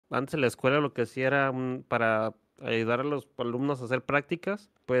antes en la escuela lo que hacía era para ayudar a los alumnos a hacer prácticas,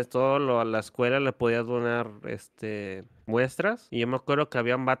 pues a la escuela le podía donar muestras. Y yo me acuerdo que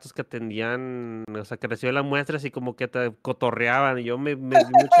habían vatos que atendían, o sea, que recibían las muestras y como que te cotorreaban. Y yo me di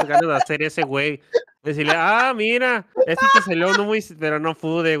muchas ganas de hacer ese güey. Decirle, mira, este te salió no muy, pero no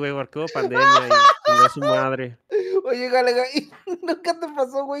pude, güey, porque hubo pandemia y chingó a su madre. Oye, Galaga, ¿y nunca te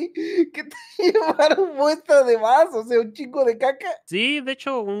pasó, güey, que te llevaron muestra de más? O sea, un chingo de caca. Sí, de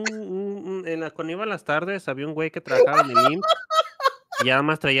hecho, cuando iba a las tardes había un güey que trabajaba en el IMSS. Y ya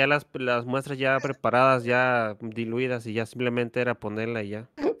más traía las muestras ya preparadas, ya diluidas, y ya simplemente era ponerla y ya.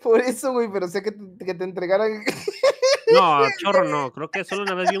 Por eso, güey, pero sé que te entregaran. No, chorro no, creo que solo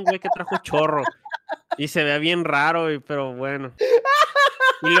una vez vi un güey que trajo chorro, y se veía bien raro, pero bueno.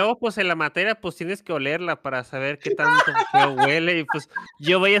 Y luego, pues, en la materia, pues, tienes que olerla para saber qué tanto feo huele, y pues,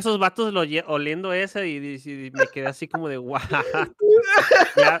 yo veía a esos vatos oliendo esa, y me quedé así como de, what,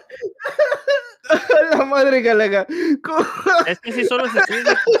 ya. La madre, Galaga. ¿Cómo? Es que sí son los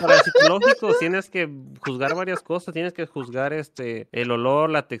estudios para psicológicos, tienes que juzgar varias cosas, tienes que juzgar, el olor,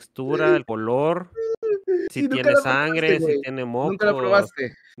 la textura, el color, si Y nunca tiene la probaste, sangre, si güey. tiene Nunca la mocos.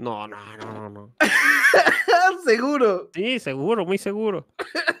 probaste. No, no, no, no, no. Seguro, Sí, seguro, muy seguro.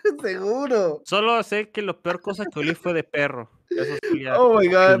 seguro. Solo sé que la peor cosa que olí fue de perro. Eso sí olía Oh my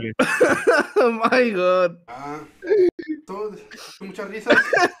God. horrible. Oh my God. Todo, muchas risas.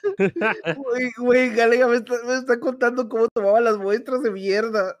 Güey, Galaga me está contando cómo tomaba las muestras de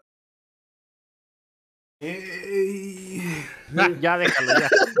mierda. Ey. Ya déjalo, ya.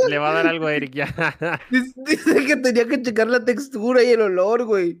 Le va a dar algo a Eric, ya. Dice que tenía que checar la textura y el olor,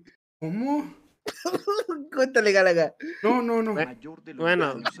 güey. ¿Cómo? Cuéntale, Galaga. No, no, no. Bue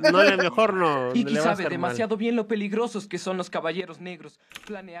bueno, mejor no, Iki le va a sabe hacer mal. demasiado bien lo peligrosos que son los caballeros negros.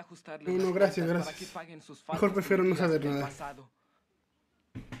 Planea ajustarles No, las gracias, cuentas para gracias. que paguen sus Mejor faltas prefiero no cometidas saber en el nada. pasado.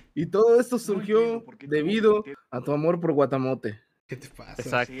 Y todo esto No surgió entiendo por qué tuvo que debido meter a tu amor por Guatamote. ¿Qué te pasa?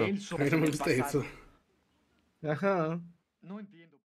 Exacto. él A mí no me sobre el gusta pasado. eso. Ajá. No entiendo.